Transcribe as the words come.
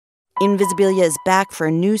Invisibilia is back for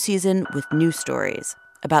a new season with new stories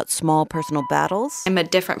about small personal battles. I'm a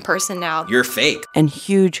different person now. You're fake. And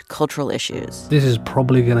huge cultural issues. This is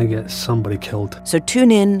probably going to get somebody killed. So tune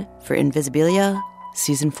in for Invisibilia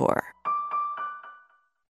Season 4.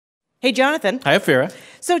 Hey, Jonathan. Hi, Farah.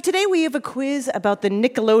 So today we have a quiz about the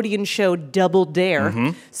Nickelodeon show Double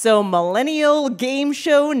Dare. So millennial game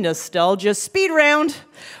show nostalgia speed round.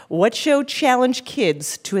 What show challenged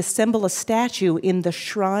kids to assemble a statue in the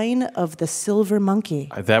Shrine of the Silver Monkey?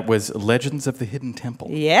 That was Legends of the Hidden Temple.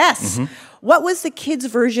 Yes. What was the kids'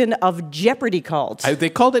 version of Jeopardy called? They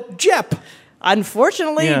called it Jep.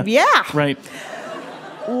 Unfortunately, yeah. Right.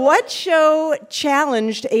 What show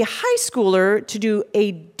challenged a high schooler to do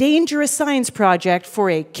a dangerous science project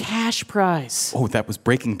for a cash prize? Oh, that was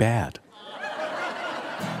Breaking Bad.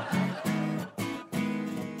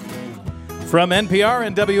 From NPR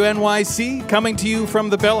and WNYC, coming to you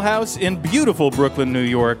from the Bell House in beautiful Brooklyn, New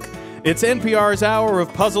York, it's NPR's hour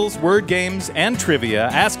of puzzles, word games, and trivia.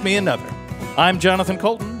 Ask Me Another. I'm Jonathan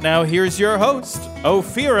Colton. Now here's your host,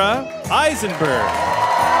 Ophira Eisenberg.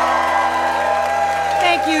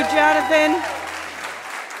 Thank you,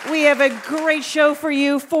 Jonathan. We have a great show for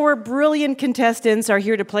you. 4 brilliant contestants are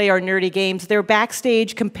here to play our nerdy games. They're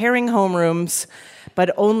backstage comparing homerooms,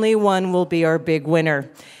 but only one will be our big winner.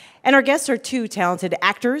 And our guests are 2 talented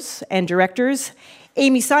actors and directors,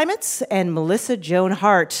 Amy Seimetz and Melissa Joan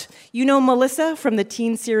Hart. You know Melissa from the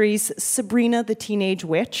teen series Sabrina the Teenage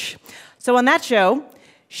Witch. So on that show,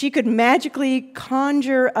 she could magically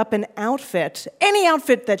conjure up an outfit, any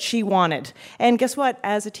outfit that she wanted. And guess what?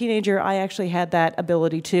 As a teenager, I actually had that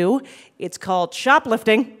ability too. It's called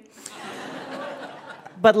shoplifting.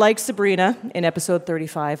 But like Sabrina in episode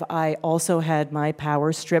 35, I also had my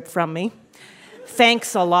power stripped from me.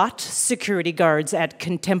 Thanks a lot, security guards at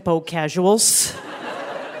Contempo Casuals.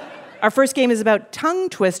 Our first game is about tongue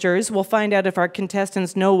twisters. We'll find out if our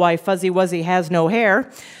contestants know why Fuzzy Wuzzy has no hair.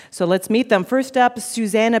 So let's meet them. First up,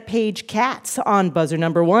 Susanna Page Katz on buzzer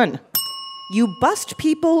number 1. You bust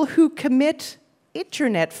people who commit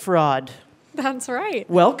internet fraud. That's right.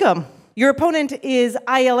 Welcome. Your opponent is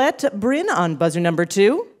Ayelet Bryn on buzzer number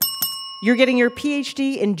 2. You're getting your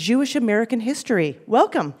PhD in Jewish American history.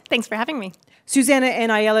 Welcome. Thanks for having me. Susanna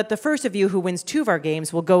and Ayelet, the first of you who wins 2 of our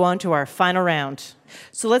games, will go on to our final round.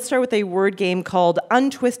 So let's start with a word game called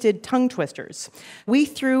Untwisted Tongue Twisters. We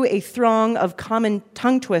threw a throng of common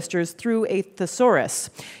tongue twisters through a thesaurus.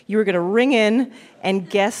 You were going to ring in and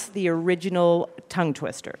guess the original tongue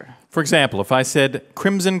twister. For example, if I said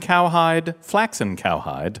crimson cowhide, flaxen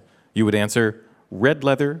cowhide, you would answer red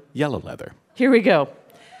leather, yellow leather. Here we go.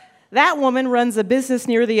 That woman runs a business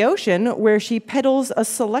near the ocean where she peddles a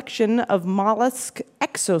selection of mollusk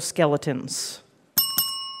exoskeletons.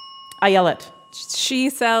 Ayelet. She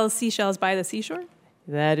sells seashells by the seashore?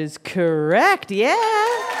 That is correct, yeah.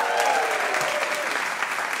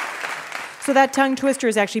 So that tongue twister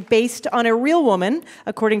is actually based on a real woman.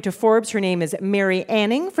 According to Forbes, her name is Mary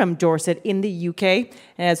Anning from Dorset in the UK.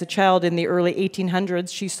 And as a child in the early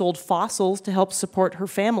 1800s, she sold fossils to help support her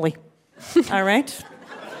family. All right?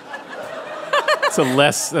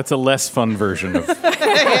 That's a less fun version of...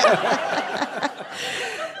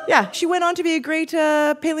 Yeah, she went on to be a great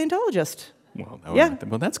paleontologist. Well,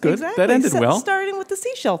 that's good. Exactly. That ended well. Starting with the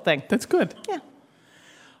seashell thing. That's good. Yeah.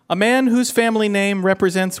 A man whose family name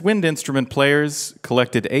represents wind instrument players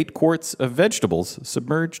collected 8 quarts of vegetables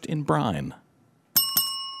submerged in brine.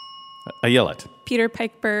 Ayelet. Peter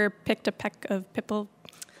Piper picked a peck of pipple.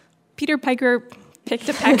 Peter Piper picked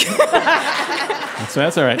a peck.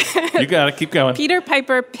 That's all right. You got to keep going. Peter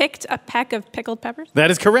Piper picked a peck of pickled peppers.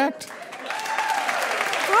 That is correct.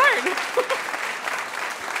 Hard.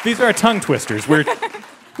 These are tongue twisters. We're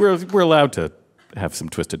allowed to have some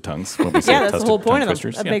twisted tongues when we say Yeah, that's the whole point of them.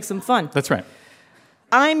 Twisters. That makes them fun. That's right.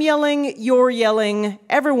 I'm yelling, you're yelling,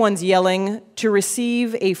 everyone's yelling to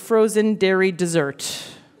receive a frozen dairy dessert.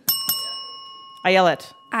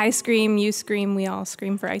 Ayelet. I scream, you scream, we all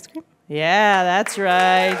scream for ice cream. Yeah, that's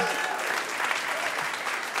right.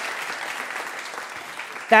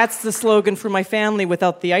 That's the slogan for my family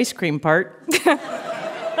without the ice cream part.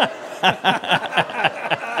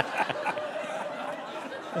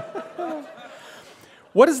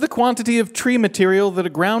 What is the quantity of tree material that a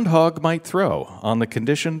groundhog might throw on the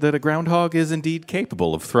condition that a groundhog is indeed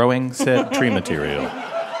capable of throwing said tree material?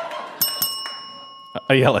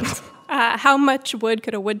 Ayelet. How much wood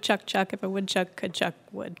could a woodchuck chuck if a woodchuck could chuck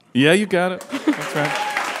wood? Yeah, you got it. That's right.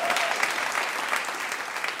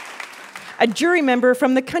 A jury member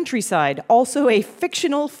from the countryside, also a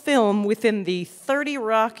fictional film within the 30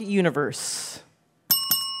 Rock universe.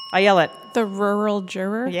 Ayelet. The rural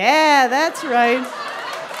juror? Yeah, that's right.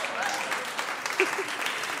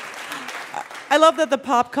 I love that the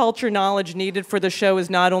pop culture knowledge needed for the show is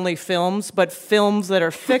not only films, but films that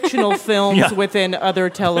are fictional films within other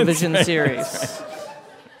television series.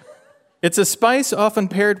 It's a spice often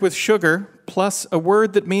paired with sugar, plus a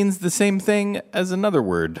word that means the same thing as another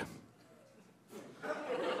word.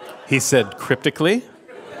 He said cryptically.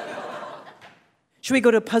 Should we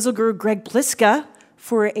go to puzzle guru Greg Pliska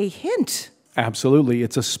for a hint? Absolutely.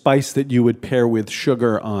 It's a spice that you would pair with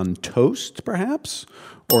sugar on toast, perhaps?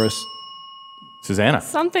 Or Susanna.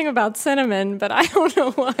 Something about cinnamon, but I don't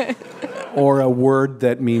know what. or a word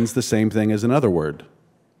that means the same thing as another word.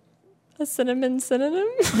 A cinnamon synonym?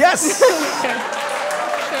 Yes! Okay.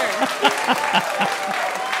 Sure.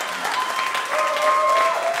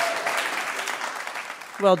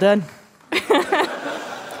 Well done.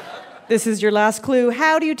 This is your last clue.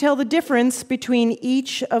 How do you tell the difference between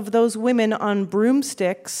each of those women on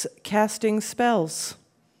broomsticks casting spells?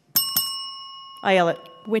 I yell it.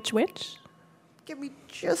 Which? Give me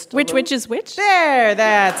just a Which little- is which? There,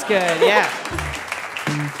 that's good, yeah.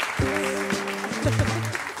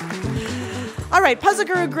 All right, puzzle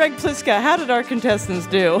guru Greg Pliska, how did our contestants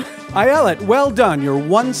do? Ayelet, well done. You're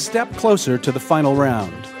one step closer to the final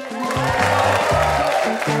round.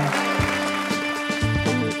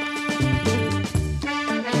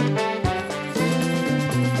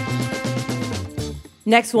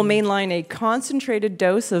 Next, we'll mainline a concentrated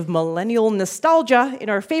dose of millennial nostalgia in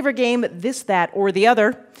our favorite game, This, That, or the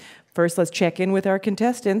Other. First, let's check in with our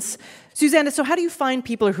contestants. Susanna, so how do you find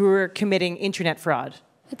people who are committing internet fraud?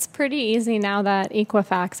 It's pretty easy now that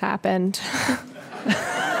Equifax happened.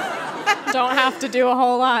 Don't have to do a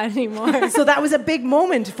whole lot anymore. So that was a big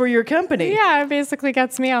moment for your company. Yeah, it basically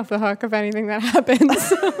gets me off the hook of anything that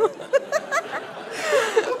happens.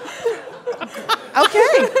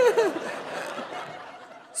 Okay.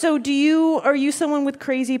 So are you someone with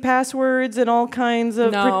crazy passwords and all kinds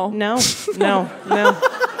of... No. No.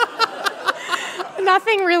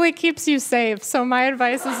 Nothing really keeps you safe, so my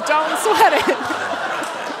advice is don't sweat it.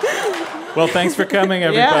 Well, thanks for coming,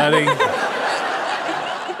 everybody.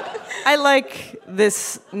 I like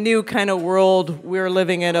this new kind of world we're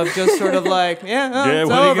living in of just sort of like, it's what are you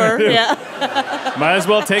gonna over. do? Yeah. Might as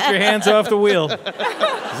well take your hands off the wheel.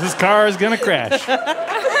 This car is going to crash.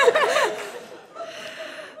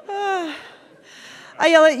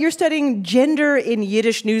 Ayelet, you're studying gender in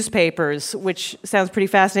Yiddish newspapers, which sounds pretty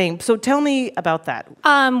fascinating. So tell me about that.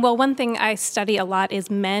 Well, one thing I study a lot is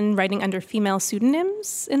men writing under female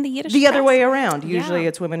pseudonyms in the Yiddish The other press. way around. Usually Yeah.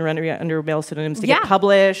 it's women under male pseudonyms to Yeah. get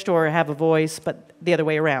published or have a voice, but the other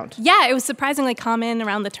way around. Yeah, it was surprisingly common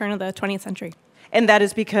around the turn of the 20th century. And that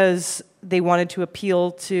is because they wanted to appeal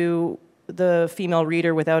to the female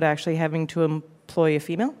reader without actually having to employ a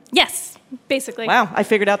female? Yes, basically. Wow, I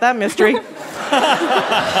figured out that mystery.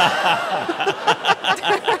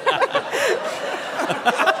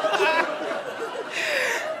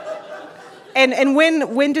 And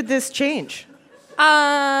when did this change?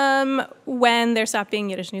 When there stopped being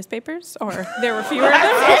Yiddish newspapers, or there were fewer of them.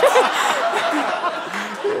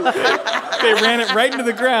 They ran it right into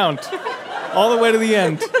the ground, all the way to the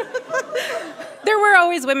end. There were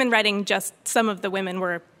always women writing, just some of the women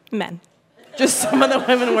were men. Just some of the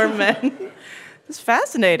women were men. It's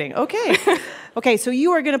fascinating. Okay. Okay, so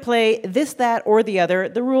you are going to play This, That, or the Other.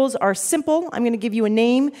 The rules are simple. I'm going to give you a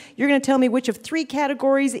name. You're going to tell me which of 3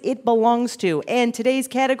 categories it belongs to. And today's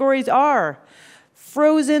categories are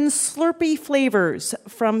frozen Slurpee flavors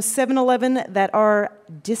from 7-Eleven that are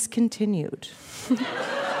discontinued.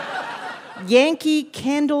 Yankee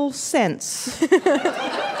Candle scents.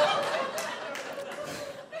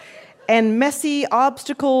 And messy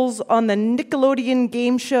obstacles on the Nickelodeon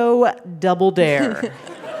game show Double Dare.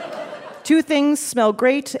 2 things smell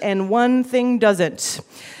great and 1 thing doesn't.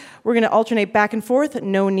 We're going to alternate back and forth.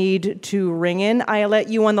 No need to ring in. Ayelet,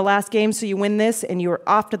 you won the last game, so you win this, and you're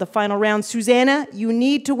off to the final round. Susanna, you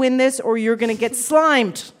need to win this, or you're going to get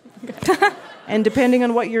slimed. And depending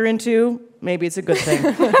on what you're into, maybe it's a good thing.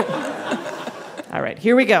 All right,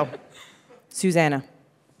 here we go. Susanna,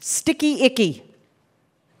 Sticky Icky.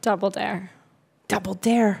 Double Dare. Double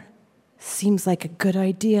Dare. Seems like a good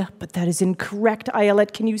idea, but that is incorrect.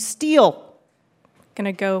 Ayelet, can you steal?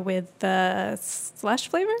 Gonna go with the slush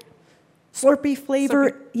flavor? Slurpee flavor.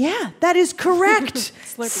 Slurpee. Yeah, that is correct.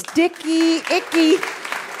 Slurpee. Sticky Icky.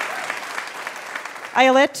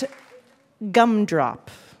 Ayelet, Gumdrop.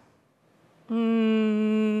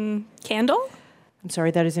 Candle? I'm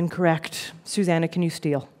sorry, that is incorrect. Susanna, can you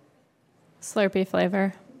steal? Slurpee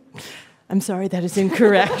flavor. I'm sorry, that is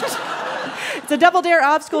incorrect. It's a double dare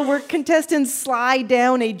obstacle where contestants slide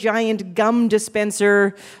down a giant gum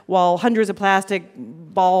dispenser while hundreds of plastic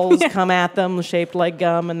balls come at them shaped like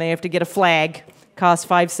gum, and they have to get a flag. Costs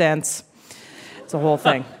 5 cents. It's a whole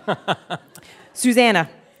thing. Susanna,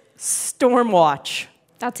 Stormwatch.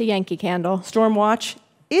 That's a Yankee Candle. Stormwatch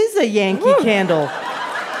is a Yankee Candle.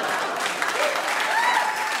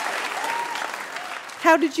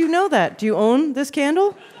 How did you know that? Do you own this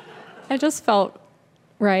candle? It just felt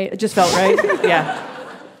right. It just felt right? Yeah.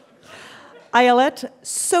 Ayelet,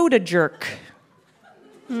 Soda Jerk.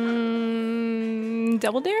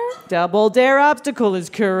 Double Dare? Double dare obstacle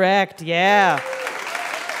is correct, yeah.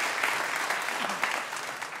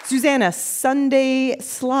 Susanna, Sunday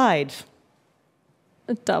Slide.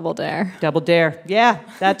 Double Dare. Double dare. Yeah,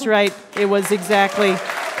 that's right. It was exactly.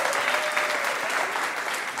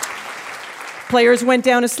 Players went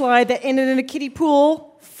down a slide that ended in a kiddie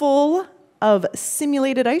pool full of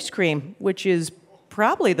simulated ice cream, which is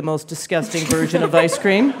probably the most disgusting version of ice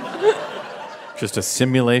cream. Just a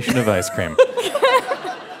simulation of ice cream.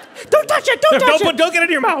 Don't touch it! Don't touch it! Don't get it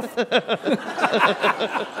in your mouth.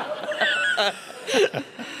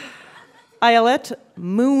 Ayelet,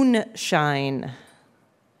 Moonshine.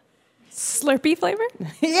 Slurpee flavor?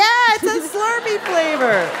 Yeah, it's a Slurpee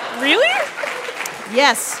flavor. Really?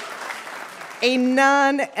 Yes. A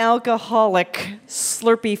non-alcoholic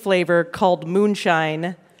Slurpee flavor called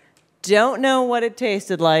Moonshine. Don't know what it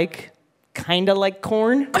tasted like. Kind of like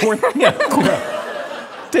corn.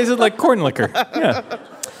 Tasted like corn liquor. Yeah.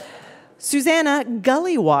 Susanna,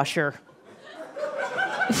 Gully Washer.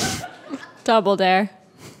 Double Dare.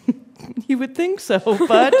 You would think so,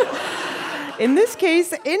 but in this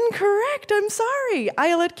case, incorrect. I'm sorry.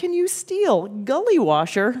 Ayelet, can you steal Gully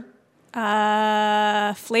Washer?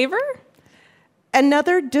 Flavor?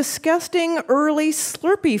 Another disgusting early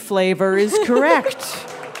Slurpee flavor is correct.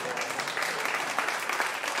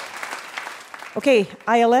 Okay,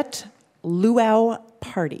 Ayelet, Luau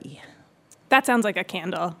Party. That sounds like a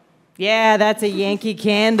candle. Yeah, that's a Yankee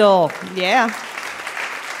Candle. Yeah.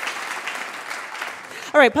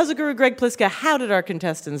 All right, Puzzle Guru Greg Pliska, how did our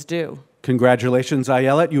contestants do? Congratulations,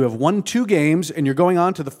 Ayelet. You have won 2 games, and you're going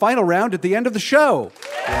on to the final round at the end of the show.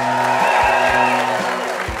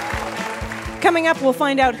 Coming up, we'll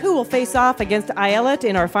find out who will face off against Ayelet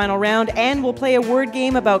in our final round, and we'll play a word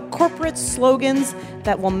game about corporate slogans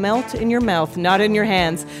that will melt in your mouth, not in your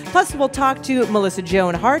hands. Plus, we'll talk to Melissa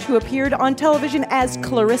Joan Hart, who appeared on television as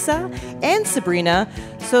Clarissa and Sabrina,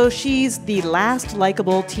 so she's the last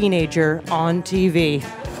likable teenager on TV.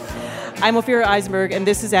 I'm Ophira Eisenberg, and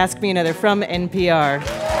this is Ask Me Another from NPR.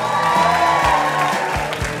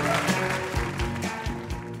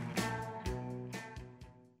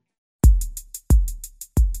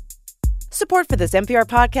 Support for this NPR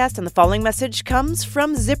podcast and the following message comes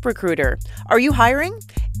from ZipRecruiter. Are you hiring?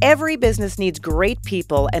 Every business needs great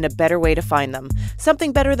people and a better way to find them.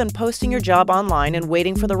 Something better than posting your job online and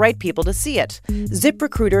waiting for the right people to see it.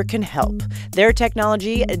 ZipRecruiter can help. Their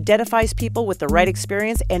technology identifies people with the right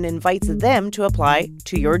experience and invites them to apply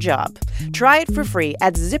to your job. Try it for free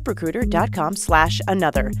at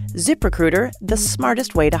ZipRecruiter.com/another. ZipRecruiter, the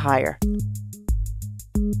smartest way to hire.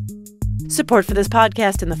 Support for this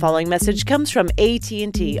podcast and the following message comes from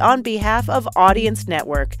AT&T on behalf of Audience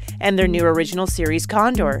Network and their new original series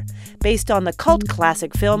Condor. Based on the cult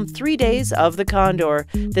classic film 3 Days of the Condor,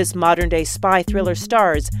 this modern-day spy thriller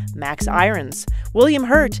stars Max Irons, William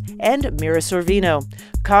Hurt, and Mira Sorvino.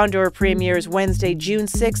 Condor premieres Wednesday, June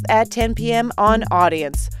 6th at 10 p.m. on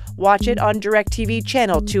Audience. Watch it on DirecTV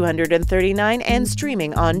Channel 239 and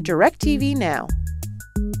streaming on DirecTV Now.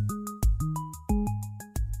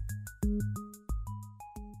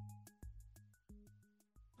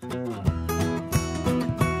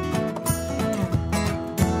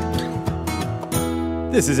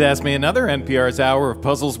 This is Ask Me Another, NPR's hour of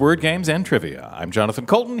puzzles, word games, and trivia. I'm Jonathan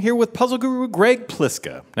Colton, here with puzzle guru Greg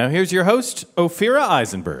Pliska. Now here's your host, Ophira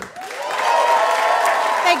Eisenberg.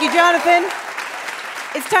 Thank you, Jonathan.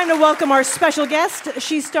 It's time to welcome our special guest.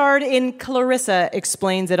 She starred in Clarissa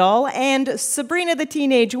Explains It All and Sabrina the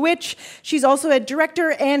Teenage Witch. She's also a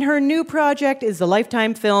director, and her new project is the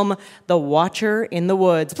Lifetime film The Watcher in the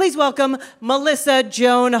Woods. Please welcome Melissa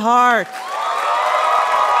Joan Hart.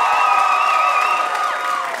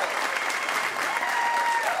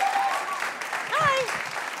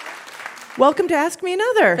 Welcome to Ask Me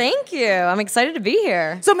Another. Thank you. I'm excited to be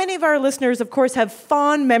here. So many of our listeners, of course, have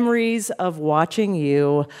fond memories of watching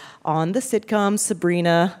you on the sitcom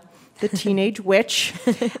Sabrina, the Teenage Witch.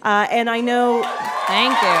 And I know...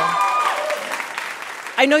 Thank you.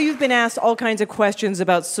 I know you've been asked all kinds of questions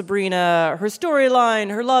about Sabrina, her storyline,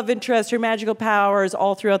 her love interest, her magical powers,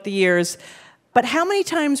 all throughout the years. But how many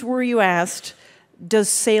times were you asked, does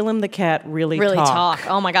Salem the cat really talk?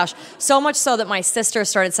 Oh my gosh. So much so that my sister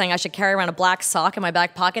started saying I should carry around a black sock in my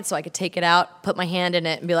back pocket so I could take it out, put my hand in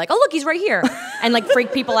it, and be like, oh, look, he's right here. And like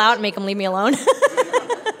freak people out and make them leave me alone.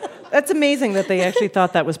 That's amazing that they actually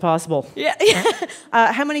thought that was possible. Yeah.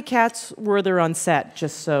 How many cats were there on set,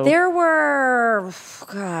 just so? There were,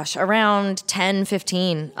 around 10,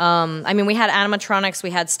 15. I mean, we had animatronics,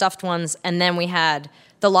 we had stuffed ones, and then we had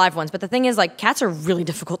the live ones. But the thing is, like, cats are really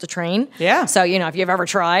difficult to train. Yeah. So, if you've ever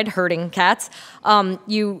tried herding cats,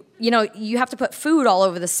 you have to put food all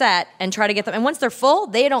over the set and try to get them. And once they're full,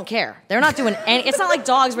 they don't care. They're not doing any. It's not like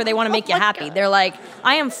dogs where they want to make you happy. God. They're like,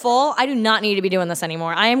 I am full. I do not need to be doing this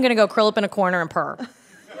anymore. I am going to go curl up in a corner and purr.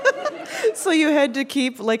 So you had to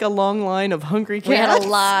keep like a long line of hungry cats? We had a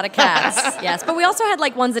lot of cats, yes. But we also had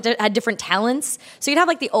like ones that had different talents. So you'd have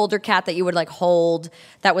like the older cat that you would like hold,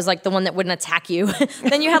 that was like the one that wouldn't attack you.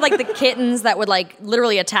 Then you had like the kittens that would like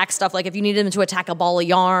literally attack stuff. Like if you needed them to attack a ball of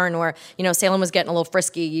yarn, or, Salem was getting a little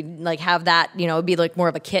frisky, you'd like have that, it'd be like more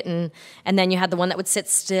of a kitten. And then you had the one that would sit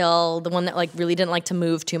still, the one that like really didn't like to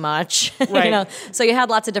move too much. Right. So you had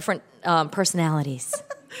lots of different personalities.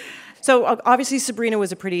 So obviously Sabrina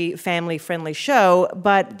was a pretty family-friendly show,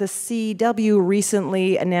 but the CW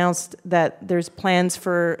recently announced that there's plans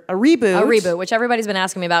for a reboot. A reboot, which everybody's been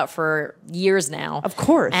asking me about for years now. Of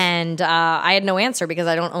course. And I had no answer because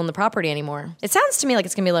I don't own the property anymore. It sounds to me like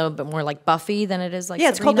it's going to be a little bit more like Buffy than it is like Sabrina.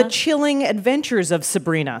 It's called The Chilling Adventures of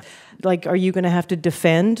Sabrina. Like, are you going to have to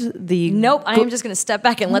defend the... Nope, I am just going to step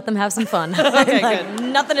back and let them have some fun. Okay, good.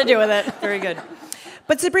 Nothing to do with it. Very good.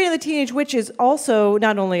 But Sabrina the Teenage Witch is also,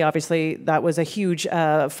 not only obviously that was a huge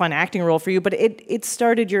fun acting role for you, but it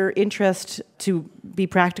started your interest to be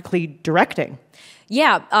practically directing.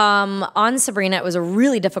 Yeah, on Sabrina, it was a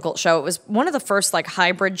really difficult show. It was one of the first like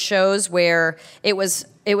hybrid shows where it was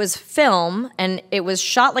film and it was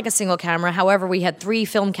shot like a single camera. However, we had 3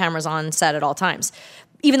 film cameras on set at all times,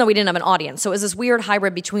 even though we didn't have an audience. So it was this weird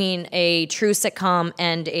hybrid between a true sitcom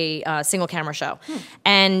and a single camera show.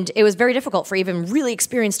 And it was very difficult for even really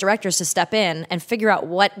experienced directors to step in and figure out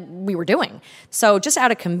what we were doing. So just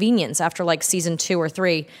out of convenience, after like season 2 or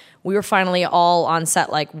 3, we were finally all on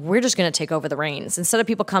set like, we're just going to take over the reins. Instead of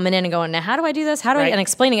people coming in and going, now how do I do this? How do I? And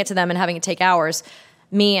explaining it to them and having it take hours.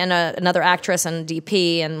 Me and another actress and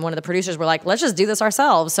DP and one of the producers were like, let's just do this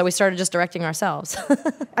ourselves. So we started just directing ourselves.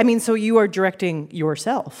 I mean, so you are directing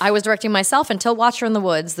yourself. I was directing myself until Watcher in the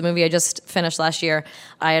Woods, the movie I just finished last year.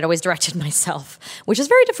 I had always directed myself, which is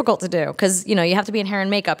very difficult to do because, you have to be in hair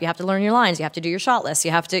and makeup. You have to learn your lines. You have to do your shot list.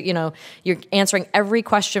 You have to, you're answering every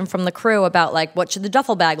question from the crew about like, what should the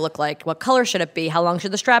duffel bag look like? What color should it be? How long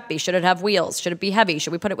should the strap be? Should it have wheels? Should it be heavy?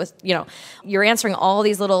 Should we put it with, you're answering all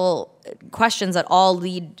these little questions that all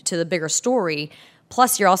lead to the bigger story.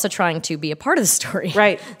 Plus, you're also trying to be a part of the story.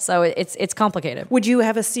 Right. So it's complicated. Would you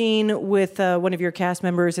have a scene with one of your cast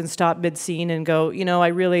members and stop mid-scene and go, I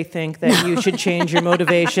really think that you should change your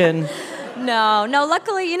motivation? No.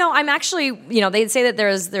 Luckily, I'm actually, they say that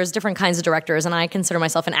there's different kinds of directors, and I consider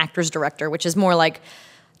myself an actor's director, which is more like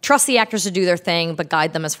trust the actors to do their thing, but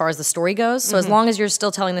guide them as far as the story goes. So as long as you're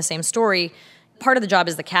still telling the same story, part of the job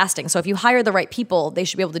is the casting. So if you hire the right people, they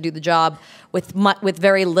should be able to do the job with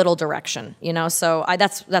very little direction. So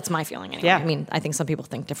that's my feeling anyway. Yeah. I mean, I think some people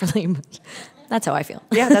think differently, but that's how I feel.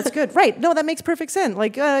 Yeah, that's good. Right. No, that makes perfect sense.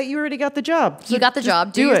 Like, you already got the job. So you got the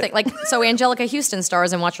job. Do your it. thing. Like, so Angelica Houston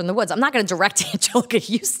stars in Watcher in the Woods. I'm not going to direct Angelica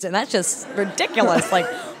Houston. That's just ridiculous. Like,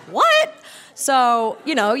 what? So,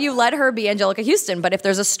 you let her be Angelica Houston, but if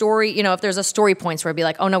there's a story, if there's a story points where it'd be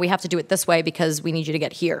like, oh no, we have to do it this way because we need you to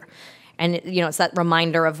get here. And, it's that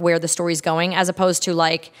reminder of where the story's going, as opposed to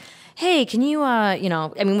like, hey, can you,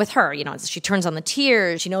 with her, she turns on the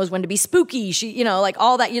tears. She knows when to be spooky. She, like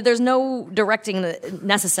all that. There's no directing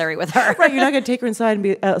necessary with her. Right. You're not going to take her inside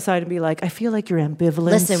and be like, I feel like you're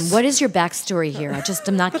ambivalent. Listen, what is your backstory here?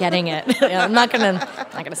 I'm not getting it. I'm not going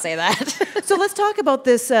to say that. So let's talk about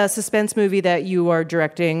this suspense movie that you are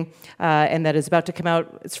directing and that is about to come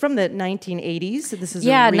out. It's from the 1980s. This is a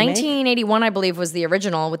remake. 1981, I believe, was the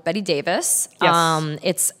original with Bette Davis. Yes.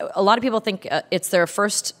 It's a lot of people think it's their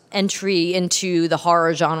first entry into the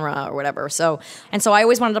horror genre or whatever. So I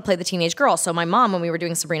always wanted to play the teenage girl. So my mom, when we were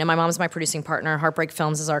doing Sabrina, my mom's my producing partner. Heartbreak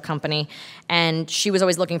Films is our company. And she was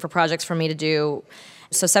always looking for projects for me to do.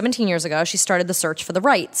 So 17 years ago, she started the search for the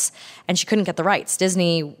rights. And she couldn't get the rights.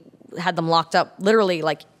 Disney had them locked up literally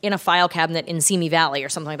like in a file cabinet in Simi Valley or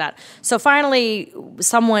something like that. So finally,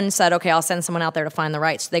 someone said, okay, I'll send someone out there to find the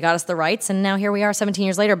rights. So they got us the rights. And now here we are 17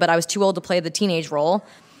 years later. But I was too old to play the teenage role.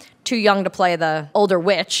 too young to play the older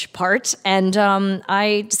witch part, and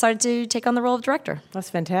I decided to take on the role of director. That's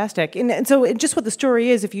fantastic. And so just what the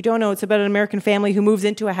story is, if you don't know, it's about an American family who moves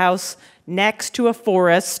into a house next to a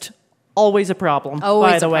forest. Always a problem,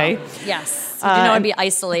 by the way. Yes. You didn't want to be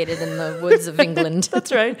isolated in the woods of England.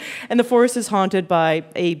 That's right. And the forest is haunted by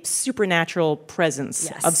a supernatural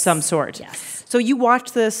presence of some sort. Yes. So you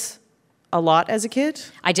watched this a lot as a kid?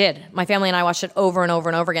 I did. My family and I watched it over and over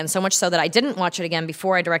and over again, so much so that I didn't watch it again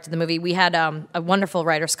before I directed the movie. We had a wonderful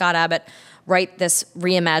writer, Scott Abbott, write this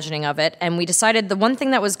reimagining of it, and we decided the one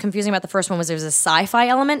thing that was confusing about the first one was there was a sci-fi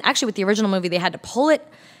element. Actually, with the original movie, they had to pull it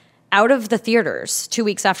out of the theaters 2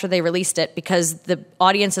 weeks after they released it because the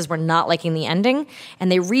audiences were not liking the ending, and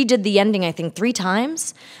they redid the ending, I think, 3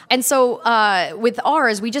 times. And so with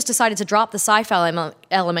ours, we just decided to drop the sci-fi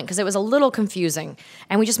element because it was a little confusing,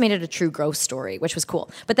 and we just made it a true ghost story, which was cool.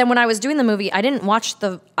 But then when I was doing the movie, I didn't watch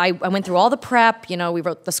I went through all the prep, we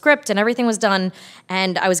wrote the script and everything was done,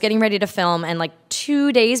 and I was getting ready to film, and like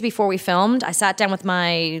 2 days before we filmed, I sat down with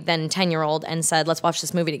my then 10-year-old and said, let's watch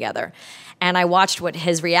this movie together. And I watched what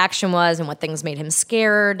his reaction was and what things made him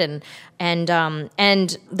scared. And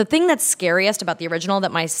the thing that's scariest about the original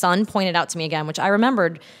that my son pointed out to me again, which I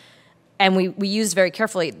remembered and we used very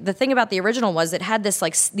carefully, the thing about the original was it had this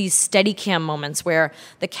these Steadicam moments where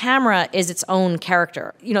the camera is its own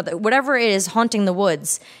character. Whatever it is haunting the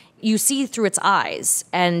woods, you see through its eyes.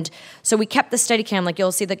 And so we kept the Steadicam, like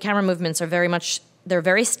you'll see the camera movements they're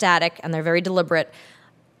very static and they're very deliberate,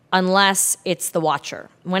 unless it's the watcher.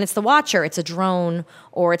 When it's the watcher, it's a drone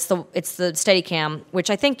or it's the Steadicam,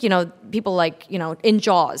 which I think people like in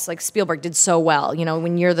Jaws, like Spielberg did so well.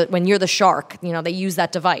 When you're the shark, they use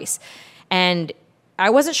that device, and I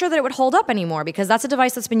wasn't sure that it would hold up anymore because that's a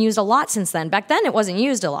device that's been used a lot since then. Back then, it wasn't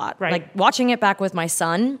used a lot. Right. Like watching it back with my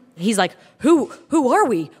son, he's like, "Who are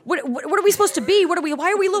we? What are we supposed to be? Why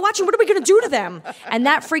are we watching? What are we going to do to them?" And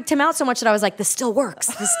that freaked him out so much that I was like, "This still works.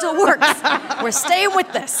 This still works. We're staying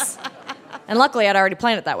with this." And luckily, I'd already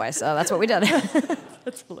planned it that way, so that's what we did.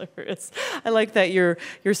 That's hilarious. I like that your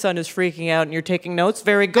son is freaking out and you're taking notes.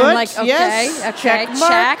 Very good. I'm like, okay, yes. okay,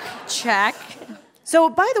 check. So,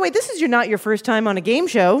 by the way, this is not your first time on a game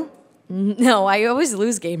show. No, I always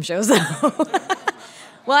lose game shows, though.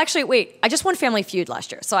 Well, actually, wait. I just won Family Feud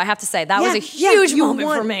last year, so I have to say that was a huge moment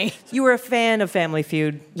for me. You were a fan of Family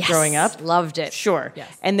Feud growing up. Loved it. Sure.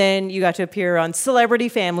 Yes. And then you got to appear on Celebrity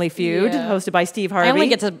Family Feud, hosted by Steve Harvey. I only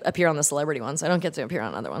get to appear on the celebrity ones. I don't get to appear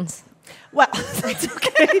on other ones. Well, that's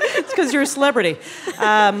okay. It's because you're a celebrity.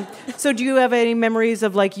 So do you have any memories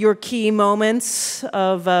of your key moments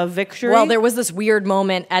of victory? Well, there was this weird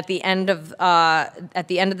moment at the end of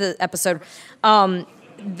the episode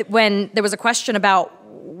when there was a question about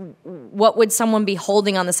what would someone be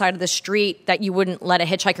holding on the side of the street that you wouldn't let a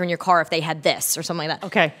hitchhiker in your car if they had this or something like that.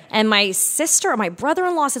 Okay. And my sister or my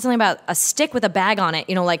brother-in-law said something about a stick with a bag on it,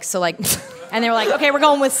 and they were like, okay, we're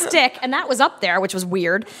going with stick. And that was up there, which was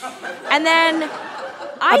weird. And then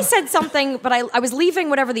I said something, but I was leaving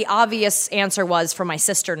whatever the obvious answer was for my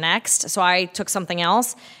sister next, so I took something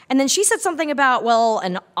else. And then she said something about,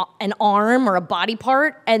 an arm or a body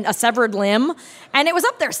part and a severed limb. And it was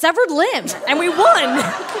up there, severed limb. And we won.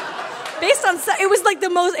 Based on, it was like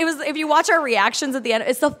if you watch our reactions at the end,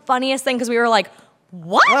 it's the funniest thing because we were like,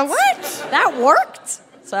 what? What? That worked?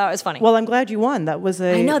 So that was funny. Well, I'm glad you won. That was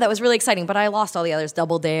I know, that was really exciting, but I lost all the others.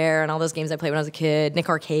 Double Dare and all those games I played when I was a kid. Nick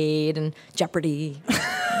Arcade and Jeopardy.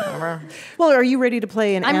 Well, are you ready to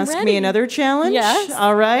play an Ask Me Another challenge? Yes.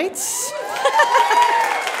 All right.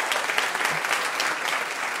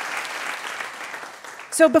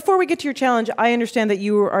 So before we get to your challenge, I understand that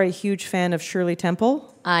you are a huge fan of Shirley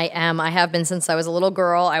Temple. I am. I have been since I was a little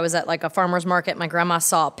girl. I was at a farmer's market. My grandma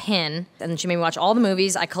saw a pin, and she made me watch all the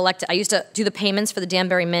movies. I used to do the payments for the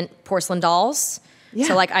Danbury Mint porcelain dolls. Yeah.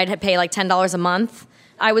 So I'd pay $10 a month.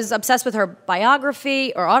 I was obsessed with her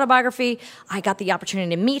biography or autobiography. I got the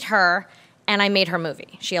opportunity to meet her, and I made her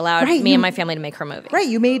movie. She allowed me and my family to make her movie. Right.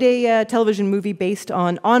 You made a television movie based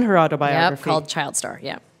on her autobiography. Yep, called Child Star,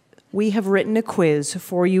 yeah. We have written a quiz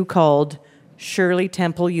for you called Shirley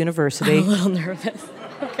Temple University. I'm a little nervous.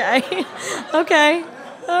 Okay. Okay.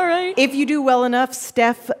 All right. If you do well enough,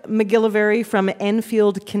 Steph McGillivray from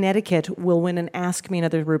Enfield, Connecticut will win an Ask Me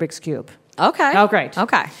Another Rubik's Cube. Okay. Oh, great.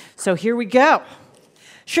 Okay. So here we go.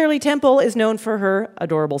 Shirley Temple is known for her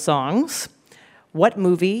adorable songs. What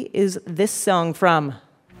movie is this song from?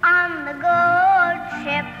 On the gold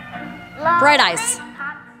ship. Bright Eyes.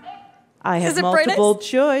 I have Is it Bright multiple Eyes?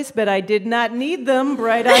 choice, but I did not need them.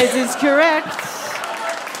 Bright Eyes is correct.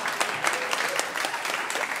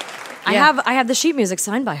 I have the sheet music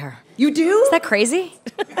signed by her. You do? Is that crazy?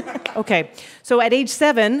 Okay, so at age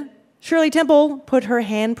 7, Shirley Temple put her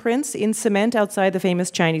handprints in cement outside the famous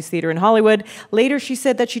Chinese theater in Hollywood. Later, she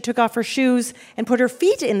said that she took off her shoes and put her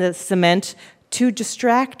feet in the cement to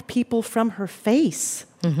distract people from her face.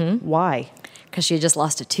 Mm-hmm. Why? Because she had just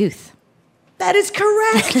lost a tooth. That is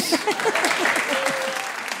correct.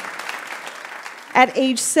 At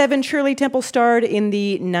age 7, Shirley Temple starred in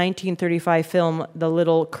the 1935 film The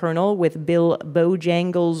Little Colonel with Bill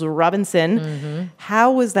Bojangles Robinson. Mm-hmm.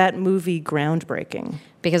 How was that movie groundbreaking?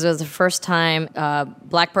 Because it was the first time a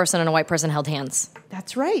black person and a white person held hands.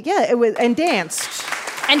 That's right, yeah, it was, and danced.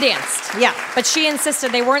 And danced. Yeah. But she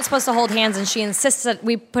insisted they weren't supposed to hold hands, and she insisted,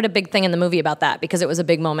 we put a big thing in the movie about that because it was a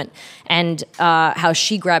big moment, and how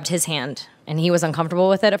she grabbed his hand. And he was uncomfortable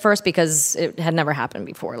with it at first because it had never happened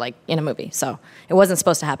before, like in a movie. So it wasn't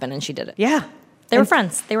supposed to happen, and she did it. Yeah. They were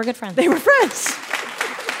friends. They were good friends. They were friends.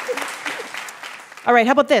 All right,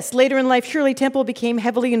 how about this? Later in life, Shirley Temple became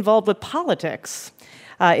heavily involved with politics.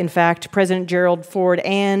 In fact, President Gerald Ford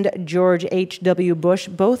and George H.W. Bush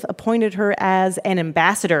both appointed her as an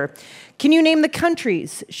ambassador. Can you name the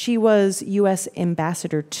countries she was U.S.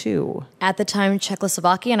 ambassador to? At the time,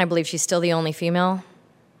 Czechoslovakia, and I believe she's still the only female,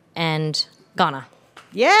 and Ghana.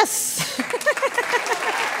 Yes!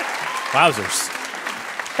 Wowzers.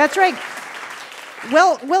 That's right.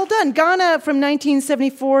 Well done. Ghana from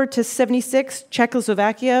 1974 to 76,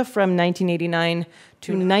 Czechoslovakia from 1989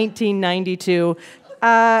 to 1992.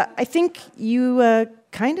 I think you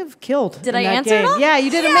kind of killed. Did in I that answer game. it all? Yeah,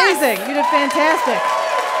 you did amazing. You did fantastic.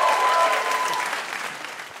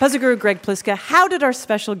 Puzzle Guru Greg Pliska, how did our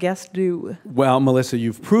special guest do? Well, Melissa,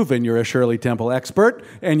 you've proven you're a Shirley Temple expert,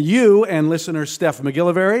 and you and listener Steph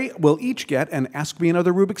McGillivray will each get an Ask Me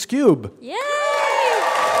Another Rubik's Cube. Yay!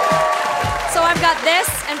 So I've got this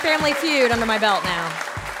and Family Feud under my belt now.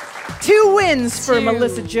 2 wins for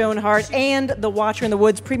Melissa Joan Hart, and The Watcher in the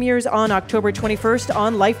Woods premieres on October 21st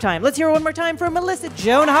on Lifetime. Let's hear it one more time for Melissa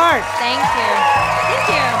Joan Hart. Thank you. Thank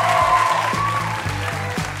you.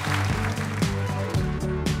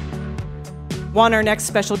 Want our next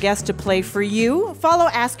special guest to play for you? Follow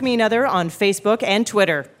Ask Me Another on Facebook and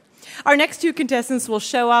Twitter. Our next 2 contestants will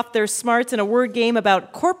show off their smarts in a word game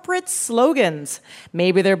about corporate slogans.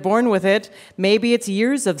 Maybe they're born with it. Maybe it's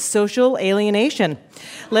years of social alienation.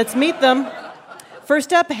 Let's meet them.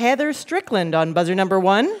 First up, Heather Strickland on buzzer number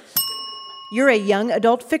 1. You're a young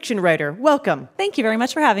adult fiction writer. Welcome. Thank you very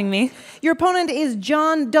much for having me. Your opponent is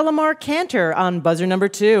John Delamar Cantor on buzzer number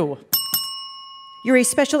 2. You're a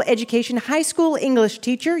special education high school English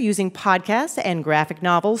teacher using podcasts and graphic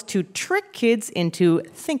novels to trick kids into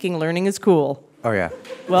thinking learning is cool. Oh, yeah.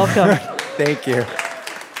 Welcome. Thank you.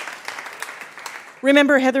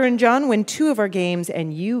 Remember, Heather and John win 2 of our games,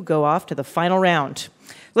 and you go off to the final round.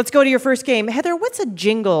 Let's go to your first game. Heather, what's a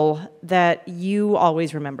jingle that you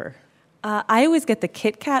always remember? I always get the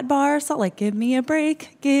Kit Kat bar, so like, give me a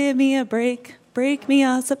break, break me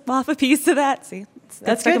off a piece of that. See,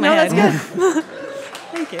 That's stuck good. in my head. That's good.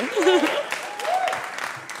 Thank you.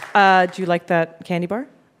 Do you like that candy bar?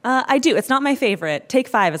 I do. It's not my favorite. Take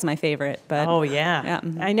 5 is my favorite. But Oh, yeah.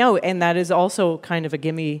 Yeah. I know, and that is also kind of a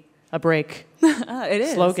gimme a break it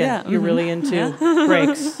is slogan. Yeah. You're really into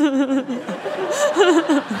breaks.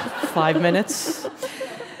 5 minutes.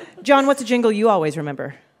 John, what's a jingle you always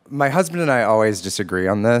remember? My husband and I always disagree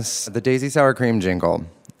on this. The Daisy Sour Cream jingle.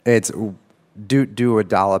 It's do a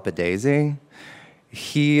dollop of Daisy.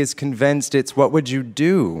 He is convinced it's what would you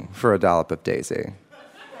do for a dollop of Daisy?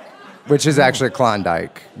 Which is actually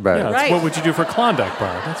Klondike. But Yeah, Right. what would you do for Klondike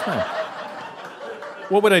bar? That's fine.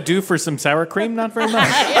 What would I do for some sour cream? Not very much.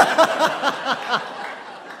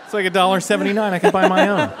 It's like $1.79. I can buy my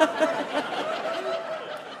own.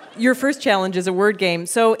 Your first challenge is a word game.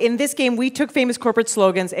 So in this game, we took famous corporate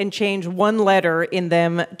slogans and changed one letter in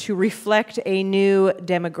them to reflect a new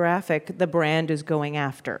demographic the brand is going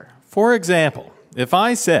after. For example, if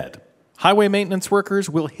I said, highway maintenance workers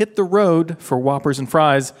will hit the road for Whoppers and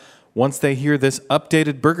fries, once they hear this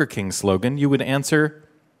updated Burger King slogan, you would answer,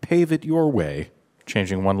 pave it your way.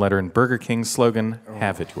 Changing one letter in Burger King's slogan,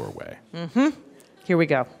 have it your way. Here we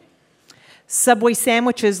go. Subway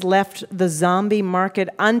sandwiches left the zombie market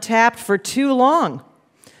untapped for too long.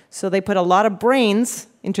 So they put a lot of brains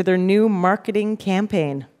into their new marketing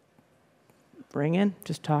campaign. Bring in,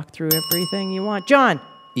 just talk through everything you want. John.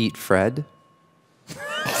 Eat Fred.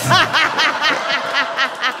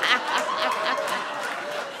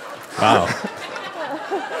 Wow.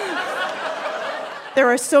 There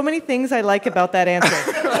are so many things I like about that answer.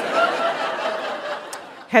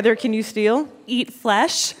 Heather, can you steal? Eat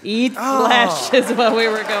flesh. Eat flesh is what we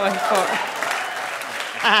were going for.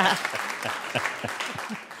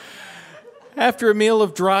 After a meal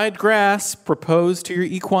of dried grass, propose to your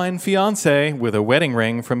equine fiancé with a wedding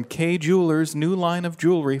ring from Kay Jewelers' new line of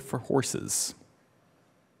jewelry for horses.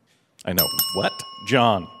 I know. What?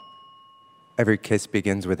 John. Every kiss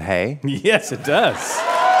begins with hey. Yes, it does.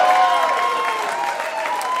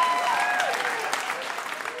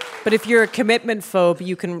 But if you're a commitment phobe,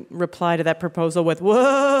 you can reply to that proposal with,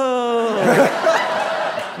 whoa.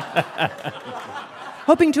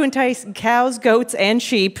 Hoping to entice cows, goats, and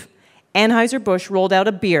sheep, Anheuser-Busch rolled out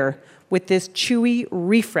a beer with this chewy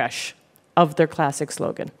refresh of their classic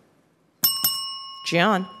slogan.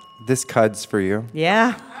 John. This cud's for you.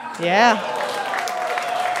 Yeah.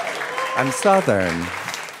 I'm Southern.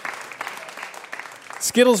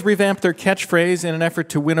 Skittles revamped their catchphrase in an effort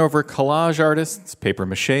to win over collage artists,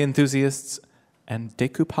 papier-mâché enthusiasts, and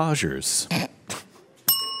decoupagers.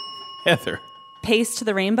 Heather. Paste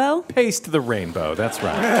the rainbow? Paste the rainbow, that's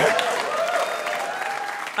right.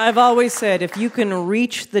 I've always said, if you can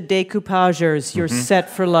reach the decoupagers, you're set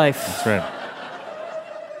for life. That's right.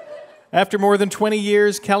 After more than 20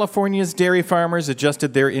 years, California's dairy farmers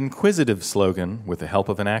adjusted their inquisitive slogan with the help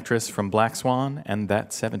of an actress from Black Swan and That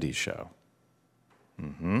 70s Show.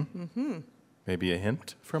 Maybe a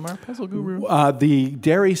hint from our puzzle guru? The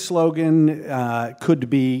dairy slogan could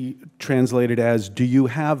be translated as, do you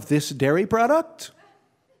have this dairy product?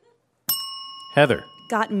 Heather.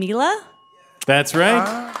 Got Mila? That's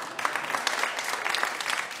right.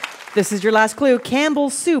 This is your last clue.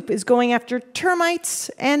 Campbell's Soup is going after termites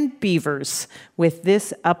and beavers with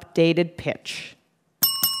this updated pitch.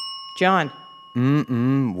 John.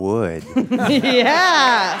 Wood.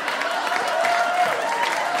 Yeah.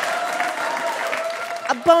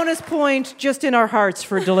 A bonus point just in our hearts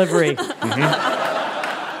for delivery. Puzzle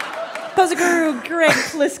Guru Greg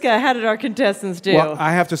Pliska, how did our contestants do? Well,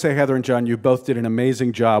 I have to say, Heather and John, you both did an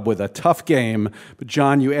amazing job with a tough game. But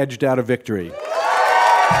John, you edged out a victory.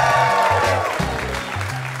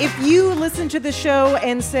 If you listen to the show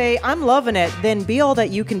and say, I'm loving it, then be all that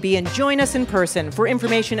you can be and join us in person. For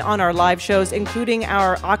information on our live shows, including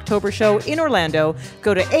our October show in Orlando,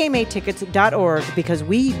 go to amatickets.org because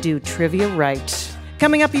we do trivia right.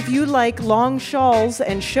 Coming up, if you like long shawls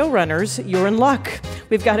and showrunners, you're in luck.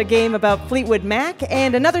 We've got a game about Fleetwood Mac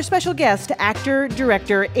and another special guest,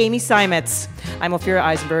 actor-director Amy Seimetz. I'm Ophira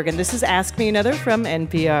Eisenberg, and this is Ask Me Another from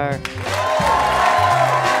NPR.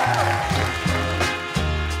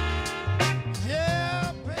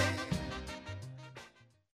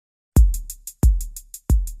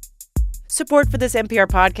 Support for this NPR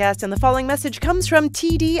podcast and the following message comes from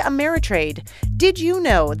TD Ameritrade. Did you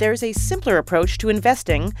know there's a simpler approach to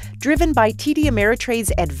investing driven by TD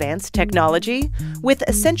Ameritrade's advanced technology? With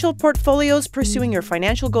Essential Portfolios, pursuing your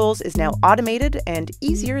financial goals is now automated and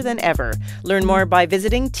easier than ever. Learn more by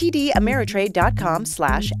visiting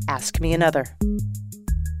tdameritrade.com/askmeanother.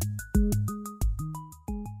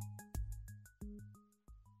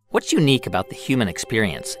 What's unique about the human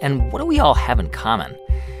experience, and what do we all have in common?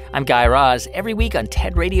 I'm Guy Raz. Every week on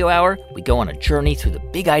TED Radio Hour, we go on a journey through the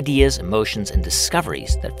big ideas, emotions, and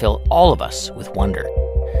discoveries that fill all of us with wonder.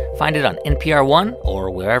 Find it on NPR One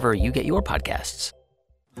or wherever you get your podcasts.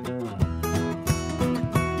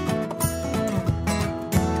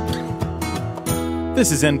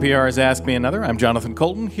 This is NPR's Ask Me Another. I'm Jonathan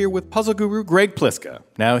Colton, here with puzzle guru Greg Pliska.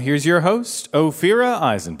 Now here's your host, Ophira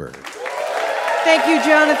Eisenberg. Thank you,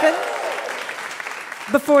 Jonathan.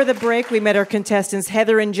 Before the break, we met our contestants,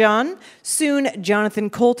 Heather and John. Soon, Jonathan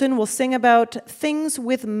Colton will sing about things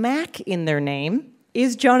with Mac in their name.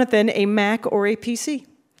 Is Jonathan a Mac or a PC?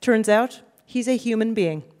 Turns out, he's a human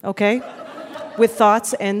being, okay? With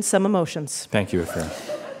thoughts and some emotions. Thank you, Ophira.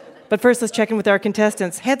 But first, let's check in with our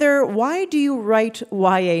contestants. Heather, why do you write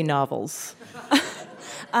YA novels?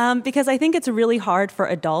 Because I think it's really hard for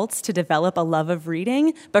adults to develop a love of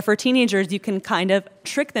reading, but for teenagers, you can kind of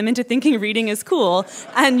trick them into thinking reading is cool,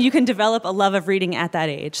 and you can develop a love of reading at that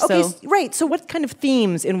age. Okay, right. So what kind of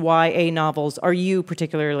themes in YA novels are you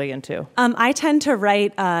particularly into? I tend to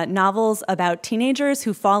write novels about teenagers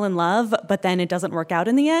who fall in love, but then it doesn't work out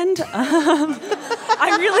in the end.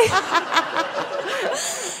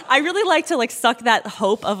 I really like to suck that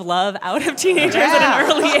hope of love out of teenagers at an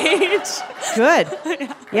early age. Good.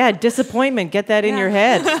 Yeah, disappointment. Get that in your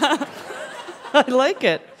head. I like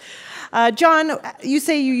it. John, you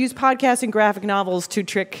say you use podcasts and graphic novels to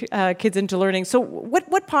trick kids into learning. So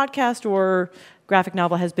what podcast or graphic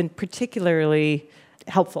novel has been particularly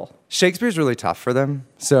helpful? Shakespeare's really tough for them.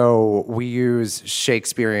 So we use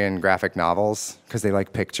Shakespearean graphic novels because they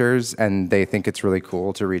like pictures and they think it's really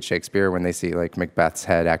cool to read Shakespeare when they see Macbeth's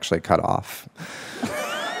head actually cut off.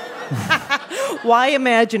 Why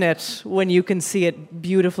imagine it when you can see it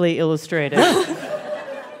beautifully illustrated?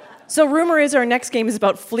 So rumor is our next game is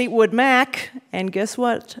about Fleetwood Mac, and guess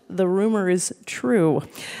what? The rumor is true.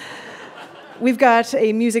 We've got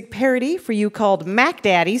a music parody for you called Mac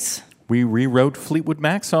Daddies. We rewrote Fleetwood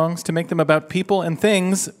Mac songs to make them about people and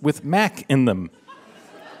things with Mac in them,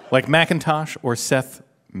 like Macintosh or Seth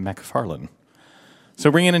MacFarlane. So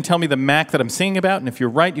ring in and tell me the Mac that I'm singing about, and if you're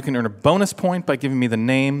right, you can earn a bonus point by giving me the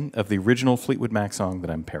name of the original Fleetwood Mac song that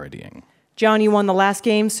I'm parodying. John, you won the last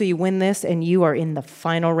game, so you win this, and you are in the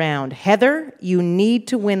final round. Heather, you need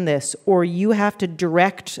to win this, or you have to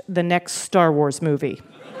direct the next Star Wars movie.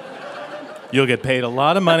 You'll get paid a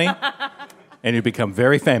lot of money, and you become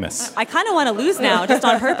very famous. I kind of want to lose now, just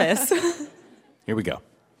on purpose. Here we go.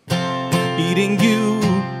 Eating you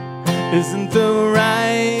isn't the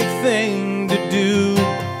right thing to do.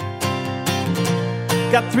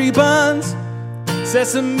 Got 3 buns,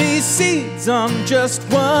 sesame seeds on just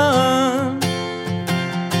one.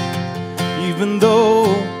 Even though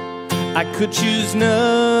I could choose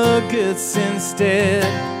nuggets instead.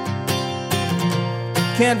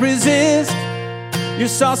 Can't resist, your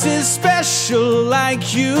sauce is special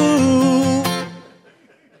like you.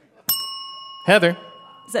 Heather.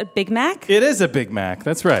 Is that Big Mac? It is a Big Mac,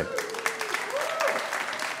 that's right.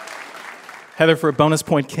 Heather, for a bonus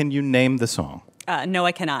point, can you name the song? No,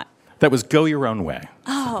 I cannot. That was Go Your Own Way.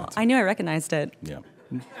 Oh, I knew I recognized it. Yeah.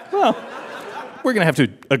 Well, we're going to have to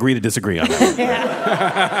agree to disagree on that.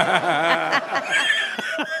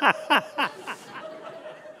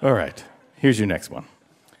 All right, here's your next one.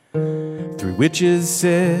 3 witches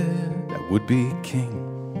said I would be king.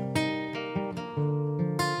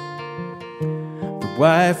 The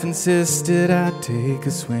wife insisted I'd take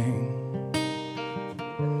a swing.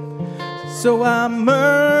 So I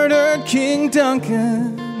murdered King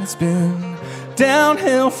Duncan. It's been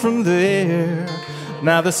downhill from there.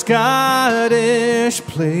 Now the Scottish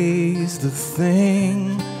plays the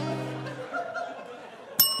thing.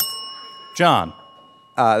 John.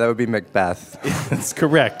 That would be Macbeth. That's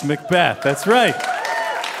correct. Macbeth. That's right.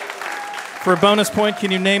 For a bonus point,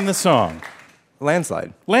 can you name the song?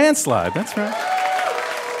 Landslide. Landslide. That's right.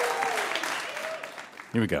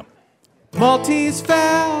 Here we go. Maltese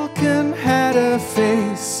Falcon had a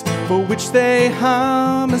face for which they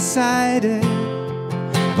homicided.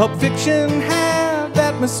 Pulp Fiction had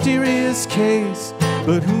that mysterious case,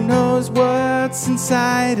 but who knows what's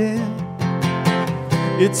inside it?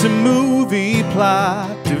 It's a movie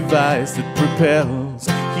plot device that propels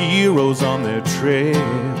heroes on their trail.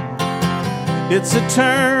 It's a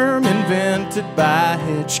term invented by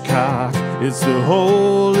Hitchcock. It's the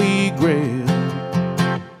Holy Grail.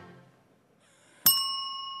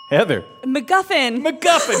 Heather. MacGuffin.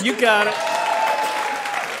 MacGuffin, you got it.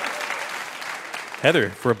 Heather,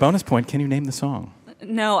 for a bonus point, can you name the song?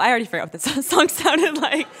 No, I already forgot what the song sounded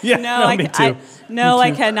like. Yeah, no, me too.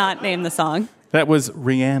 I cannot name the song. That was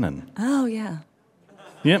Rhiannon. Oh, yeah.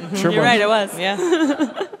 Yep, sure You're was. right, it was.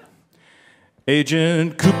 Yeah.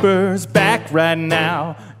 Agent Cooper's back right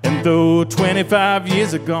now, and though 25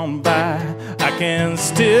 years have gone by, I can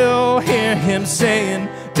still hear him saying,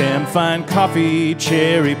 damn fine coffee,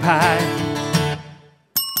 cherry pie.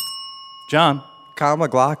 John. Kyle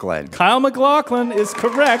MacLachlan. Kyle MacLachlan is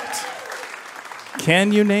correct.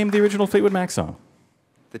 Can you name the original Fleetwood Mac song?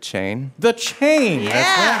 The Chain. The Chain. Yeah.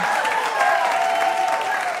 That's right.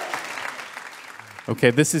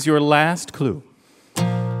 Okay, this is your last clue.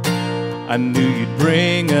 I knew you'd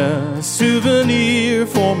bring a souvenir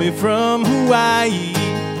for me from Hawaii.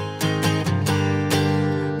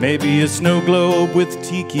 Maybe a snow globe with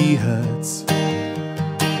tiki huts.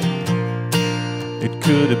 It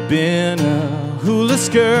could have been a hula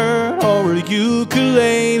skirt or a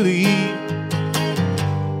ukulele,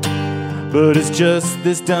 but it's just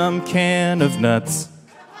this dumb can of nuts.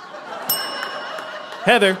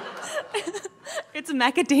 Heather. It's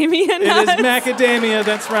macadamia nuts. It is macadamia,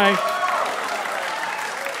 that's right.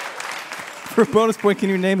 For a bonus point, can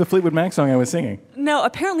you name the Fleetwood Mac song I was singing? No,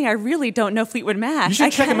 apparently I really don't know Fleetwood Mac. You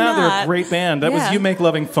should check them out. They're a great band. That was You Make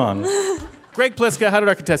Loving Fun. Greg Pliska, how did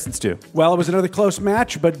our contestants do? Well, it was another close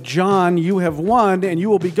match, but John, you have won, and you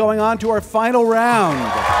will be going on to our final round.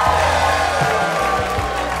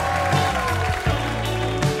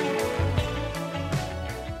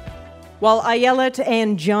 While Ayelet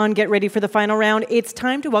and John get ready for the final round, it's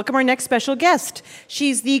time to welcome our next special guest.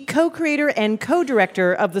 She's the co-creator and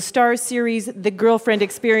co-director of the Starz series The Girlfriend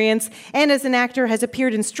Experience, and as an actor has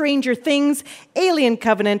appeared in Stranger Things, Alien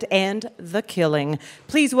Covenant, and The Killing.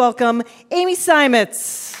 Please welcome Amy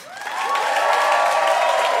Seimetz.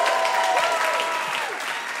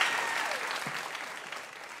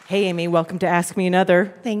 Hey, Amy, welcome to Ask Me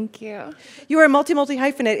Another. Thank you. You are a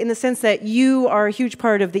multi-hyphenate in the sense that you are a huge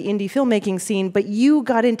part of the indie filmmaking scene, but you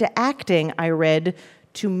got into acting, I read,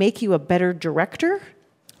 to make you a better director?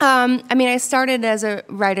 I started as a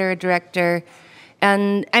writer, director,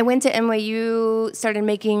 and I went to NYU, started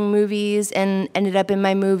making movies, and ended up in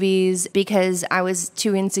my movies because I was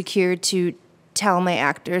too insecure to tell my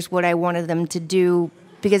actors what I wanted them to do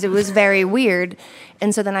because it was very weird.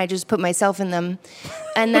 And so then I just put myself in them.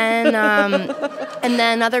 And then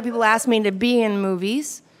other people asked me to be in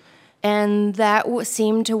movies, and that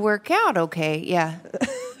seemed to work out okay, yeah.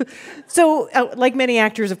 So, like many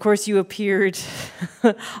actors, of course, you appeared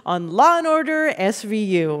on Law & Order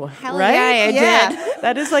SVU, Hell right? yeah, I did.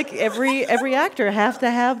 That is like every actor has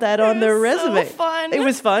to have that on their resume. So fun. It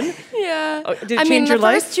was fun? Yeah. Oh, did it change your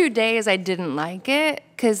life? The first 2 days I didn't like it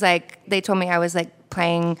because they told me I was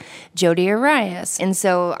playing Jodi Arias. And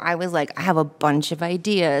so I was like, I have a bunch of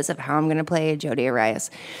ideas of how I'm going to play Jodi Arias.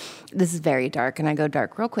 This is very dark, and I go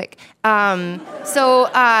dark real quick. So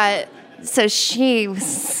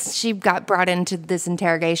she got brought into this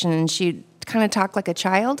interrogation, and she kind of talked like a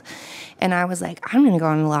child. And I was like, I'm going to go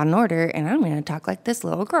on Law & Order, and I'm going to talk like this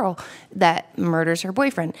little girl that murders her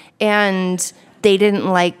boyfriend. And they didn't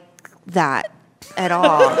like that at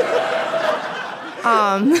all.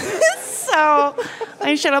 So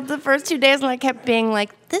I showed up the first 2 days, and I kept being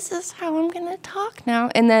like, this is how I'm going to talk now.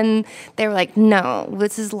 And then they were like, no,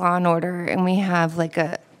 this is Law & Order, and we have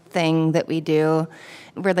a thing that we do.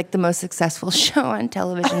 We're the most successful show on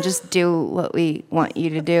television. Just do what we want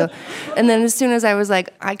you to do. And then as soon as I was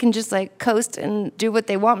like, I can just coast and do what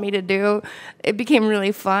they want me to do, it became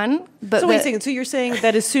really fun. But so wait a second. So you're saying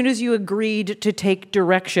that as soon as you agreed to take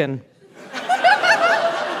direction...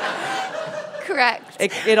 Correct.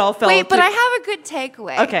 It all fell... Wait, but I have a good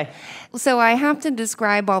takeaway. Okay. So I have to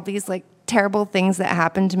describe all these terrible things that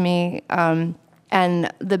happened to me. And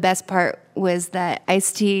the best part was that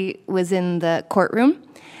Ice-T was in the courtroom.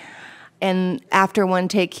 And after one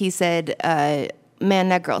take, he said, man,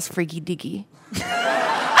 that girl's freaky deaky.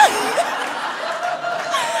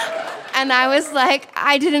 And I was like,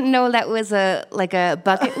 I didn't know that was a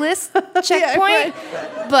bucket list checkpoint,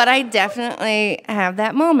 but I definitely have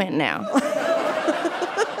that moment now.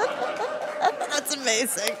 That's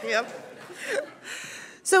amazing. Yep.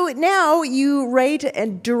 So now you write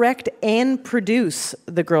and direct and produce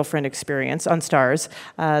The Girlfriend Experience on Starz.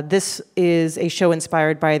 This is a show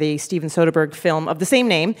inspired by the Steven Soderbergh film of the same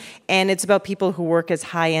name, and it's about people who work as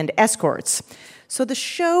high-end escorts. So the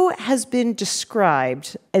show has been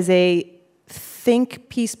described as a think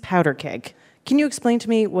piece powder keg. Can you explain to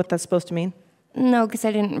me what that's supposed to mean? No, because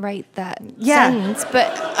I didn't write that sentence.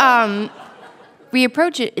 But we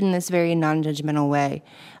approach it in this very non-judgmental way.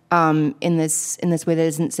 In this way that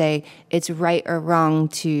doesn't say it's right or wrong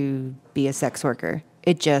to be a sex worker.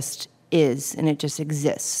 It just is, and it just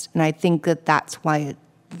exists. And I think that's why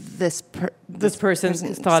this person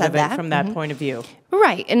thought of it that. from that point of view.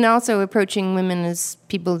 Right, and also approaching women as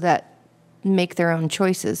people that make their own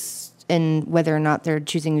choices, and whether or not they're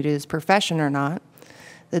choosing to do this profession or not,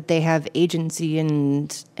 that they have agency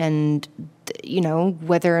and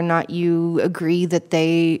whether or not you agree that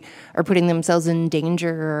they are putting themselves in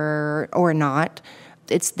danger or not,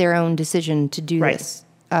 it's their own decision to do this.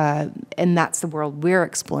 And that's the world we're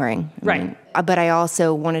exploring. Right. But I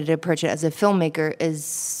also wanted to approach it as a filmmaker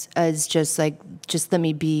as just let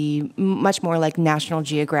me be much more like National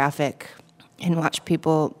Geographic and watch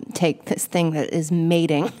people take this thing that is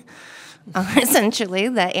mating, essentially,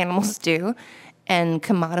 that animals do, and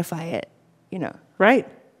commodify it, Right.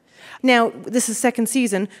 Now, this is second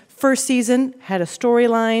season. First season had a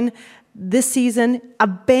storyline. This season,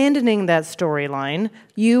 abandoning that storyline,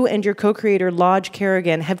 you and your co-creator, Lodge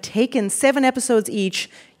Kerrigan, have taken 7 episodes each.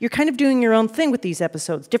 You're kind of doing your own thing with these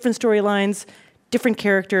episodes. Different storylines, different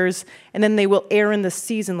characters, and then they will air in the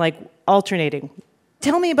season, alternating.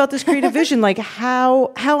 Tell me about this creative vision.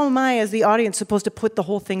 How am I, as the audience, supposed to put the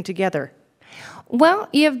whole thing together? Well,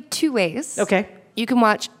 you have 2 ways. Okay. You can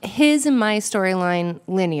watch his and my storyline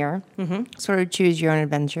linear, sort of choose your own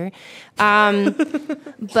adventure. And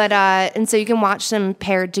so you can watch them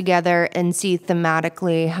paired together and see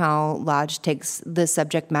thematically how Lodge takes the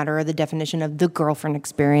subject matter or the definition of the girlfriend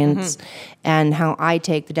experience, and how I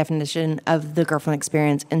take the definition of the girlfriend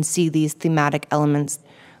experience and see these thematic elements,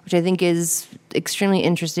 which I think is extremely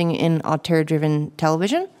interesting in auteur-driven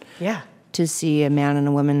television. Yeah. To see a man and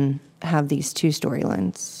a woman have these 2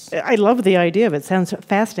 storylines. I love the idea of it. Sounds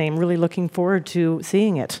fascinating. I'm really looking forward to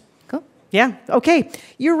seeing it. Cool. Yeah. Okay.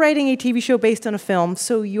 You're writing a TV show based on a film,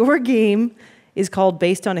 so your game is called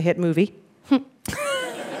Based on a Hit Movie.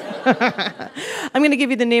 I'm going to give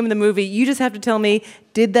you the name of the movie. You just have to tell me,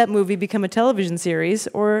 did that movie become a television series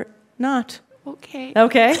or not? Okay.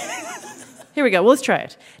 Okay. Here we go. Well, let's try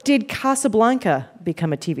it. Did Casablanca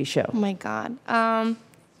become a TV show? Oh my God.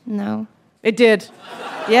 No. It did.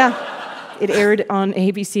 Yeah. It aired on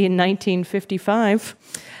ABC in 1955.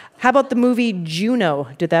 How about the movie Juno?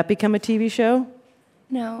 Did that become a TV show?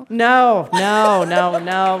 No. No.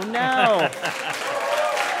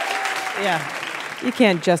 Yeah. You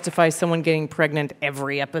can't justify someone getting pregnant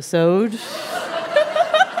every episode.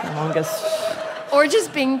 Longest. Or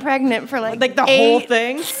just being pregnant for like the whole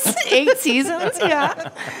thing? 8 seasons,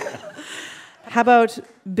 yeah. How about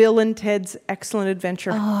Bill and Ted's Excellent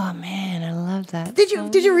Adventure? Oh man, I love that. Did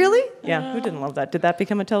you really? Yeah, who didn't love that? Did that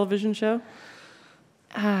become a television show?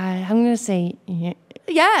 I'm going to say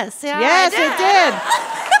yes. Yeah, Yes, it did.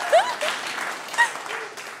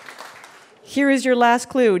 Here is your last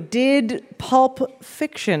clue. Did Pulp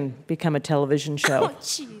Fiction become a television show? Oh,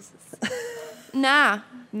 Jesus. Nah.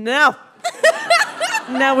 No.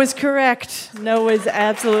 No is correct. No is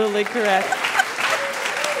absolutely correct.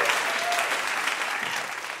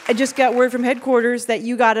 I just got word from headquarters that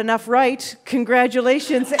you got enough right.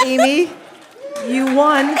 Congratulations, Amy. You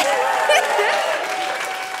won.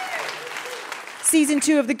 Season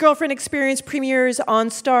 2 of The Girlfriend Experience premieres on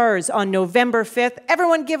Starz on November 5th.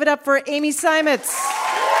 Everyone give it up for Amy Seimetz.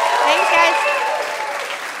 Thanks, guys.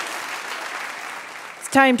 It's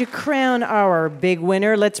time to crown our big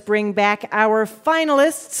winner. Let's bring back our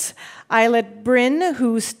finalists. Eilert Bryn,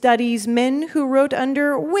 who studies men who wrote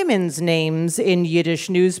under women's names in Yiddish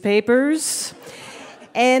newspapers.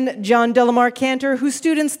 And John Delamar Cantor, whose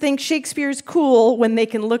students think Shakespeare's cool when they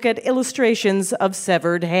can look at illustrations of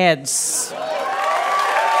severed heads.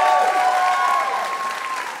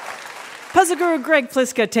 Puzzle Guru Greg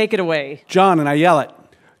Pliska, take it away. John and Ayelet,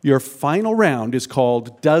 your final round is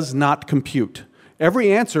called Does Not Compute.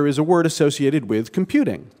 Every answer is a word associated with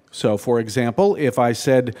computing. So, for example, if I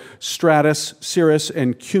said stratus, cirrus,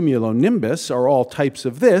 and cumulonimbus are all types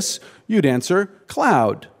of this, you'd answer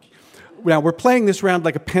cloud. Now, we're playing this round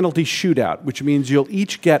like a penalty shootout, which means you'll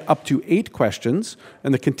each get up to 8 questions,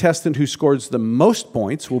 and the contestant who scores the most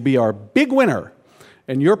points will be our big winner.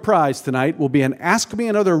 And your prize tonight will be an Ask Me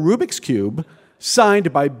Another Rubik's Cube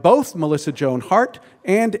signed by both Melissa Joan Hart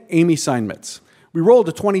and Amy Seimetz. We rolled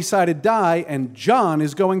a 20-sided die, and John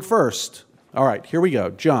is going first. All right, here we go.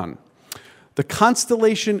 John, the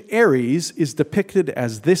constellation Aries is depicted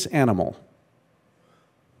as this animal.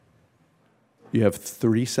 You have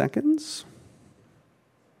 3 seconds.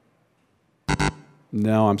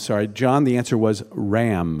 No, I'm sorry. John, the answer was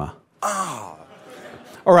ram. Oh.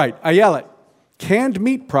 All right, Ayelet, canned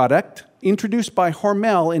meat product introduced by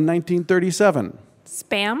Hormel in 1937.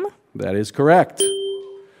 Spam? That is correct.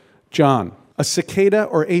 John, a cicada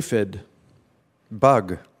or aphid?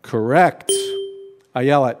 Bug. Correct.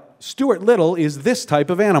 Ayelet, Stuart Little is this type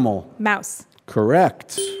of animal. Mouse.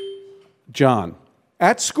 Correct. John,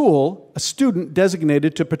 at school, a student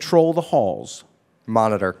designated to patrol the halls.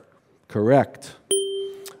 Monitor. Correct.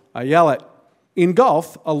 Ayelet, in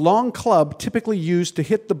golf, a long club typically used to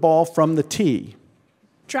hit the ball from the tee.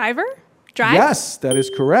 Driver? Drive? Yes, that is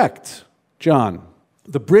correct. John,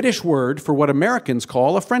 the British word for what Americans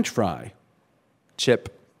call a French fry.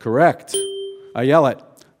 Chip. Correct. Ayelet,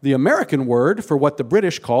 the American word for what the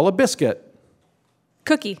British call a biscuit.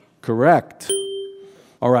 Cookie. Correct.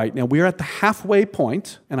 All right, now we're at the halfway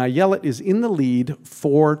point, and Ayelet is in the lead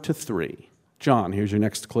 4-3. John, here's your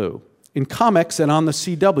next clue. In comics and on the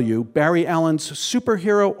CW, Barry Allen's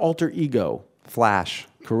superhero alter ego. Flash.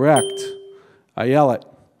 Correct. Ayelet,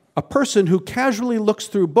 a person who casually looks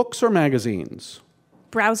through books or magazines.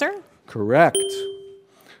 Browser? Correct.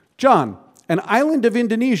 John, an island of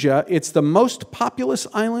Indonesia, it's the most populous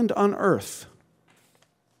island on Earth.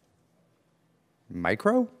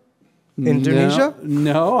 Micro? Indonesia?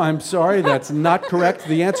 No, I'm sorry, that's not correct.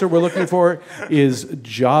 The answer we're looking for is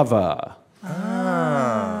Java.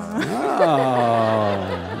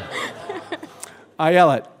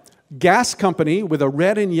 Ayelet, gas company with a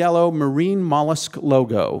red and yellow marine mollusk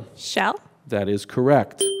logo. Shell? That is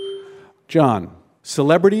correct. John,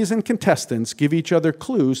 celebrities and contestants give each other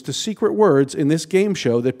clues to secret words in this game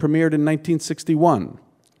show that premiered in 1961.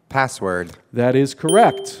 Password. That is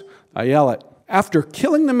correct. Ayelet, after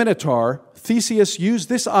killing the Minotaur, Theseus used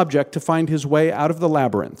this object to find his way out of the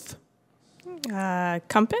labyrinth.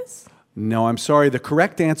 Compass? No, I'm sorry. The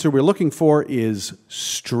correct answer we're looking for is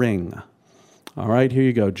string. All right, here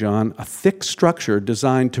you go, John. A thick structure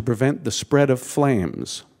designed to prevent the spread of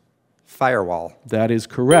flames. Firewall. That is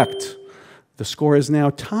correct. The score is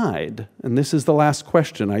now tied, and this is the last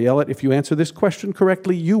question. Ayelet, if you answer this question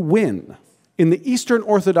correctly, you win. In the Eastern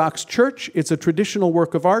Orthodox Church, it's a traditional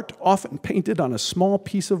work of art, often painted on a small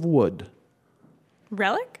piece of wood.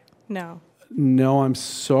 Relic? No. No, I'm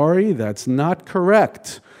sorry, that's not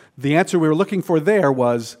correct. The answer we were looking for there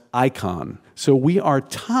was icon. So we are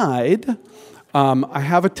tied. I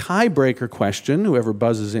have a tiebreaker question. Whoever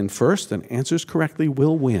buzzes in first and answers correctly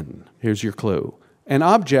will win. Here's your clue. An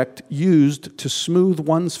object used to smooth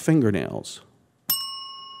one's fingernails.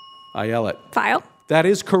 Ayelet. File? That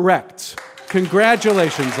is correct.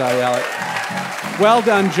 Congratulations, Ayelet. Well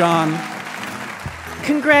done, John.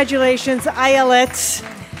 Congratulations, Ayelet.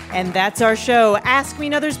 And that's our show. Ask Me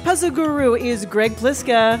Another's puzzle guru is Greg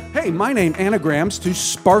Pliska. Hey, my name anagrams to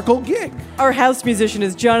Sparkle Gig. Our house musician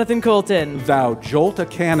is Jonathan Colton. Thou jolt a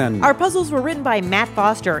cannon. Our puzzles were written by Matt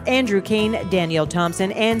Foster, Andrew Kane, Danielle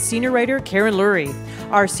Thompson, and senior writer Karen Lurie.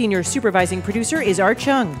 Our senior supervising producer is Art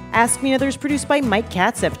Chung. Ask Me Another is produced by Mike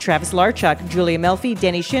Katzeff, Travis Larchuk, Julia Melfi,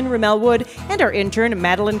 Denny Shin, Ramel Wood, and our intern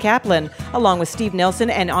Madeline Kaplan, along with Steve Nelson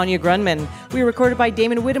and Anya Grunman. We were recorded by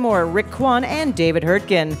Damon Whittemore, Rick Kwan, and David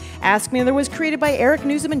Hurtgen. Ask Me Another was created by Eric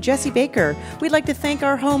Newsom and Jesse Baker. We'd like to thank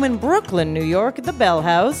our home in Brooklyn, New York, the Bell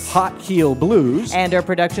House, Hot Heel Blues, and our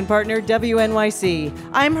production partner, WNYC.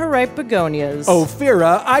 I'm Haripe Begonias.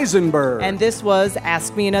 Ophira Eisenberg. And this was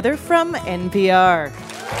Ask Me Another from NPR.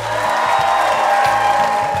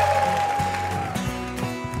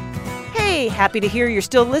 Hey, happy to hear you're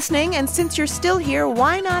still listening, and since you're still here,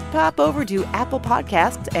 why not pop over to Apple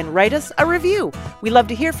Podcasts and write us a review? We love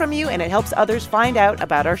to hear from you, and it helps others find out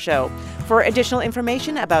about our show. For additional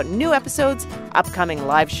information about new episodes, upcoming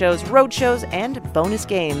live shows, road shows, and bonus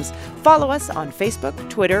games, follow us on Facebook,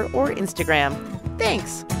 Twitter, or Instagram.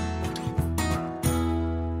 Thanks.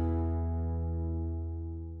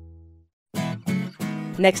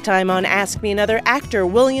 Next time on Ask Me Another, actor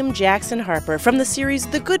William Jackson Harper from the series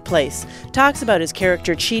The Good Place talks about his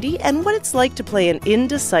character Chidi and what it's like to play an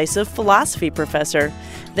indecisive philosophy professor.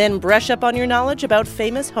 Then brush up on your knowledge about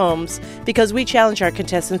famous homes, because we challenge our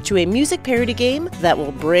contestants to a music parody game that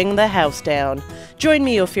will bring the house down. Join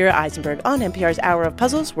me, Ophira Eisenberg, on NPR's Hour of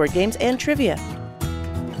Puzzles, Word Games, and Trivia.